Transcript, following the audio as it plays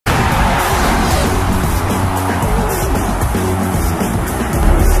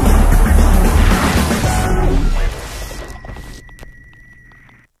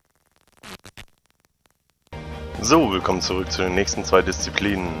So, willkommen zurück zu den nächsten zwei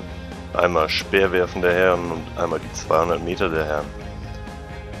Disziplinen. Einmal Speerwerfen der Herren und einmal die 200 Meter der Herren.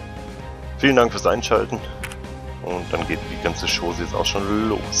 Vielen Dank fürs Einschalten und dann geht die ganze Show jetzt auch schon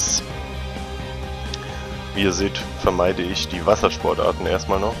los. Wie ihr seht, vermeide ich die Wassersportarten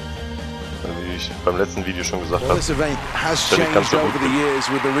erstmal noch. Wie ich beim letzten Video schon gesagt habe. This event has changed over the years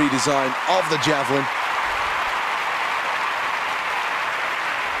with the redesign of the javelin.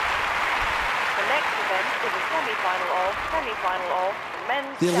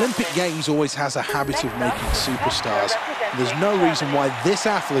 The Olympic Games always has a habit of making superstars. There's no reason why this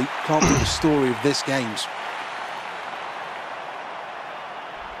athlete can't be the story of this Games.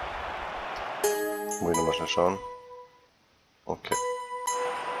 Muss ich nochmal schnell schauen. Okay.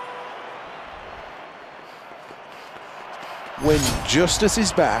 When justice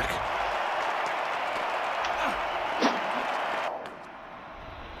is back.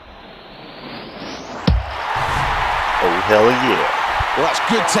 Oh, hell yeah. Well, that's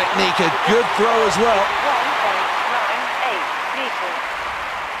good technique, a good throw as well. 1.98 meters.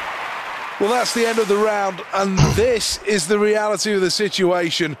 Well, that's the end of the round, and this is the reality of the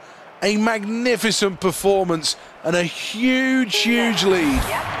situation. A magnificent performance and a huge, huge lead.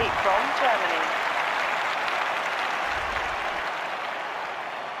 The athlete from Germany.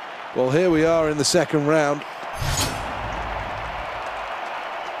 Well, here we are in the second round.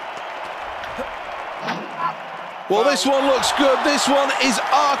 Well, this one looks good. This one is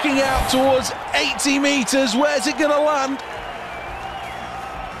arcing out towards 80 meters. Where's it going to land?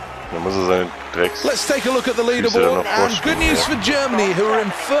 Let's take a look at the leaderboard, and good news for Germany, who are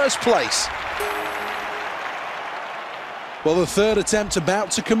in first place. Well, the third attempt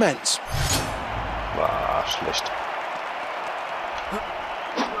about to commence. Ah, schlecht.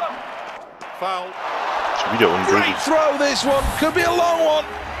 Foul. Schon wieder ungültig. Great throw, this one. Could be a long one.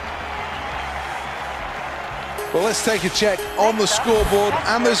 Well, let's take a check on the scoreboard,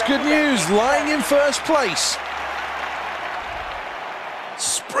 and there's good news, lying in first place.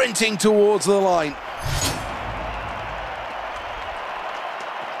 Sprinting towards the line.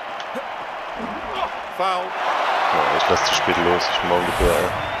 Foul. Ja, ich lasse zu spät los, ich bin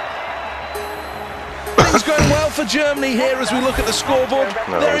ungefähr. Things going well for Germany here as we look at the scoreboard.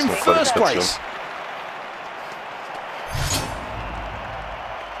 They're in first place.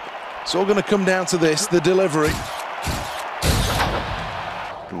 It's all going to come down to this, the delivery.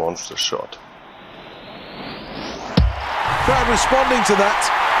 Monster shot. Crowd responding to that.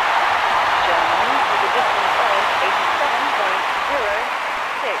 Germany with a distance of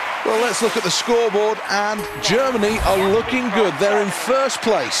 87.06. Well, let's look at the scoreboard, and Germany are looking good. They're in first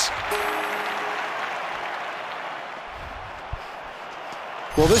place.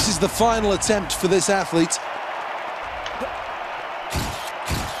 Well, this is the final attempt for this athlete.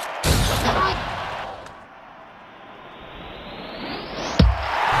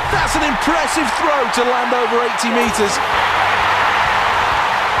 That's an impressive throw to land over 80 meters.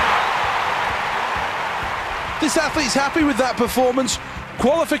 This athlete's happy with that performance.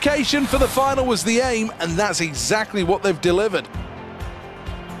 Qualification for the final was the aim, and that's exactly what they've delivered.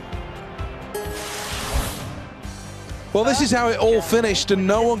 Well, this is how it all finished, and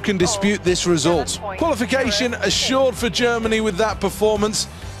no one can dispute this result. Qualification assured for Germany with that performance.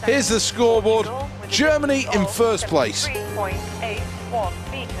 Here's the scoreboard. Germany in first place. 3.81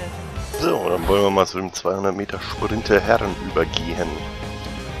 meters. So, dann wollen wir mal zu dem 200 Meter Sprint der Herren übergehen.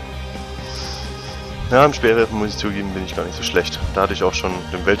 Ja, im Speerwerfen muss ich zugeben, bin ich gar nicht so schlecht. Da hatte ich auch schon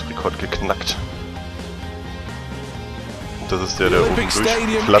den Weltrekord geknackt. Und das ist der oben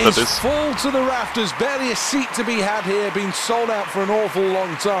durchgeflattert ist. Full to the rafters, barely a seat to be had here, been sold out for an awful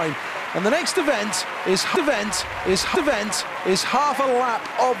long time. And the next event is half a lap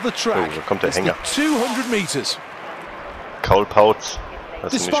of the track. Oh, da kommt der Hänger. 200 meters. Kaul Pautz.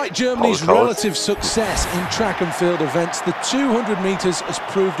 Despite Germany's relative success in track and field events, the 200 meters has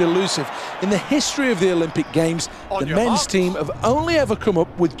proved elusive. In the history of the Olympic Games, the men's team have only ever come up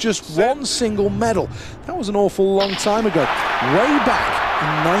with just one single medal. That was an awful long time ago, way back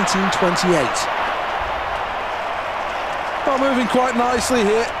in 1928. Well, moving quite nicely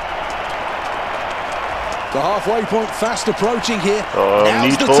here. The halfway point fast approaching here.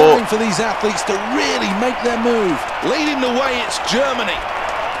 Now's the time for these athletes to really make their move. Leading the way, it's Germany.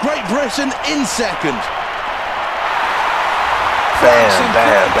 Great Britain in second. France in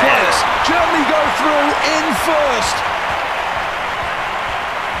third place. Germany go through in first.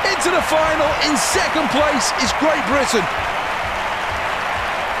 Into the final in second place is Great Britain.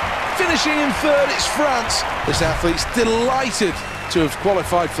 Finishing in third, it's France. This athlete's delighted to have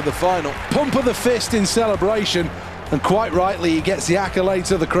qualified for the final. Pump of the fist in celebration, and quite rightly he gets the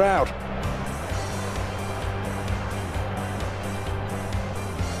accolades of the crowd.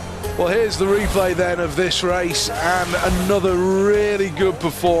 Well, here's the replay then of this race, and another really good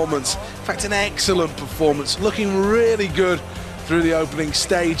performance. In fact, an excellent performance, looking really good through the opening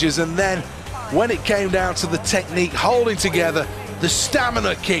stages, and then when it came down to the technique, holding together, the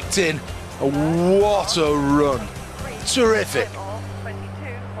stamina kicked in. What a run. Terrific.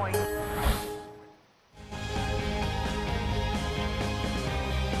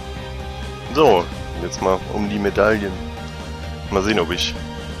 So, jetzt mal um die Medaillen. Mal sehen, ob ich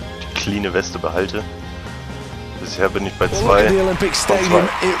die cleane Weste behalte. Bisher bin ich bei 2. Look at the Olympic Stadium.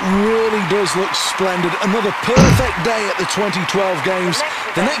 It really does look splendid. Another perfect day at the 2012 Games.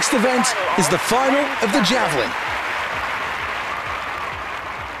 The next event is the final of the javelin.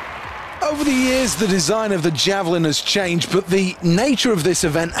 Over the years, the design of the javelin has changed, but the nature of this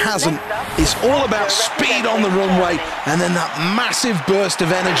event hasn't. It's all about speed on the runway and then that massive burst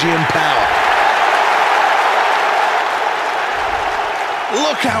of energy and power.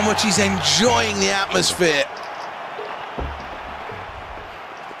 Look how much he's enjoying the atmosphere.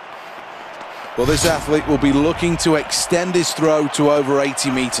 Well, this athlete will be looking to extend his throw to over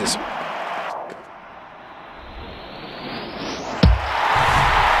 80 meters.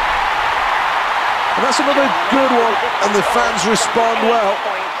 And that's another good one, and the fans respond well,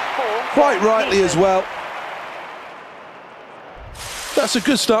 quite rightly as well. That's a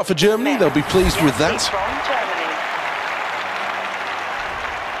good start for Germany, they'll be pleased with that.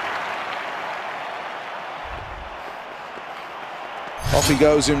 Off he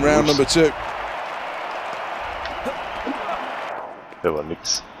goes in round number 2. Der war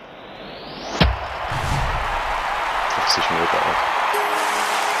nix. 50 Meter ab.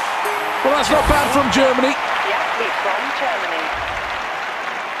 Well, that's not bad from Germany.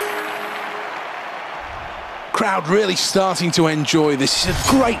 Crowd really starting to enjoy this. It's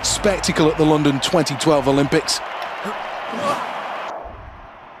a great spectacle at the London 2012 Olympics.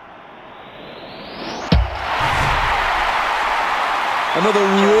 Another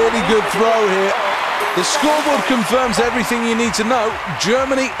really good throw here. The scoreboard confirms everything you need to know.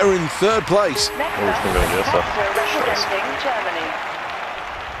 Germany are in 3rd place.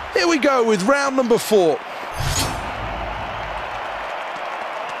 Here we go with round number 4.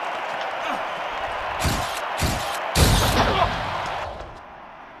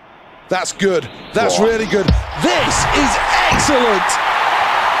 That's good. That's really good. This is excellent.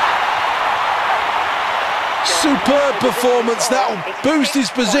 Superb performance. That'll boost his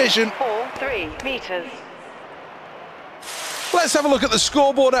position. 3 meters. Let's have a look at the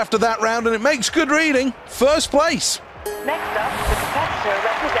scoreboard after that round, and it makes good reading. 1st place. Next up, the competitor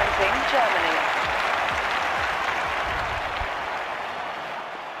representing Germany.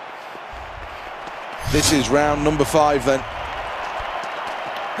 This is round number 5 then.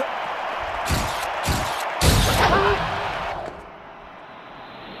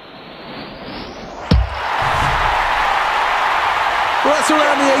 Well, that's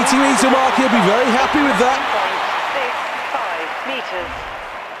around the 80-meter mark. He'll be very happy with that. 6.5 meters.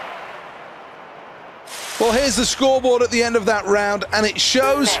 Well, here's the scoreboard at the end of that round, and it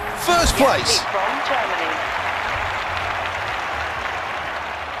shows 1st place. From Germany.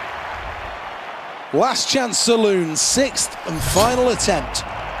 Last chance saloon, 6th and final attempt.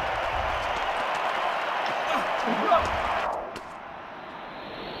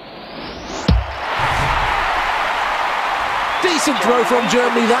 Decent throw from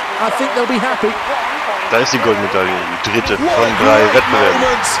Germany, that. I think they'll be happy. Da ist die Goldmedaille, die 3. von 3 Wettbewerben.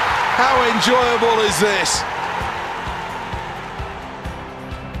 How enjoyable is this?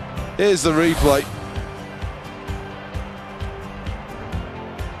 Here's the replay.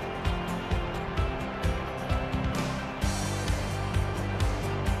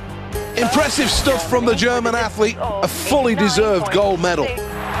 Impressive stuff from the German athlete, a fully deserved gold medal.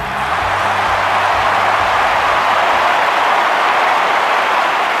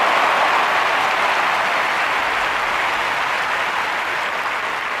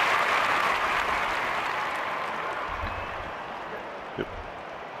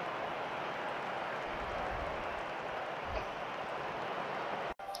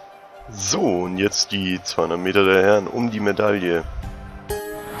 So, und jetzt die 200 Meter der Herren um die Medaille.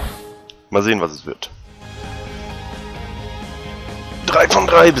 Mal sehen, was es wird. 3 von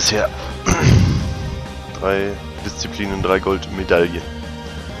 3 bisher. 3 Disziplinen, 3 Goldmedaillen.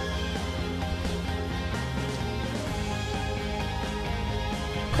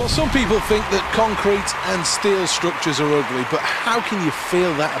 Well, some people think that concrete and steel structures are ugly, but how can you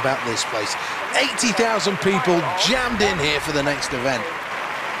feel that about this place? 80,000 people jammed in here for the next event.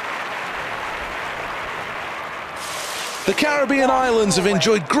 The Caribbean islands have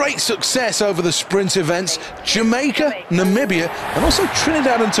enjoyed great success over the sprint events. Jamaica, Namibia and also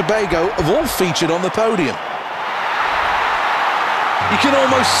Trinidad and Tobago have all featured on the podium. You can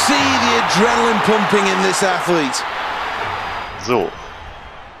almost see the adrenaline pumping in this athlete. So.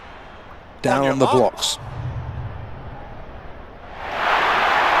 Down on the blocks.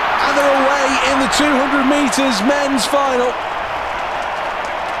 And they're away in the 200 metres men's final.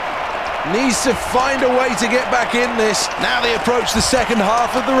 Needs to find a way to get back in this. Now they approach the second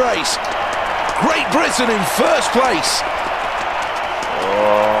half of the race. Great Britain in first place.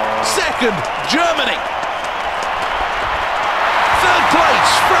 Second, Germany. Third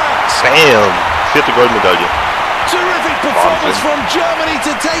place, France. Bam! 4. Goldmedaille. Terrific performance from Germany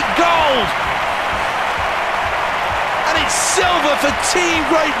to take gold. And it's silver for Team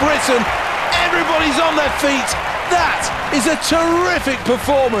Great Britain. Everybody's on their feet. That is a terrific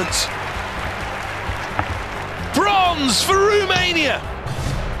performance. Bronze for Romania.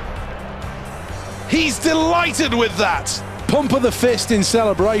 He's delighted with that. Pump of the fist in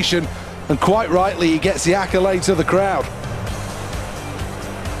celebration, and quite rightly he gets the accolades of the crowd.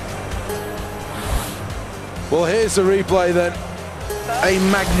 Well, here's the replay then. A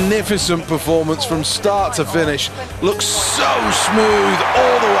magnificent performance from start to finish. Looks so smooth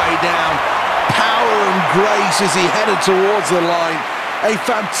all the way down. Power and grace as he headed towards the line. A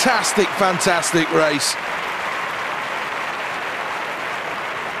fantastic, fantastic race.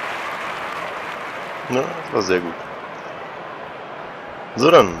 Ja, das war sehr gut.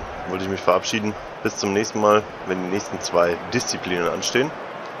 So, dann wollte ich mich verabschieden. Bis zum nächsten Mal, wenn die nächsten 2 Disziplinen anstehen.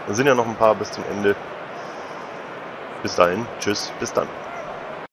 Dann sind ja noch ein paar bis zum Ende. Bis dahin, tschüss, bis dann.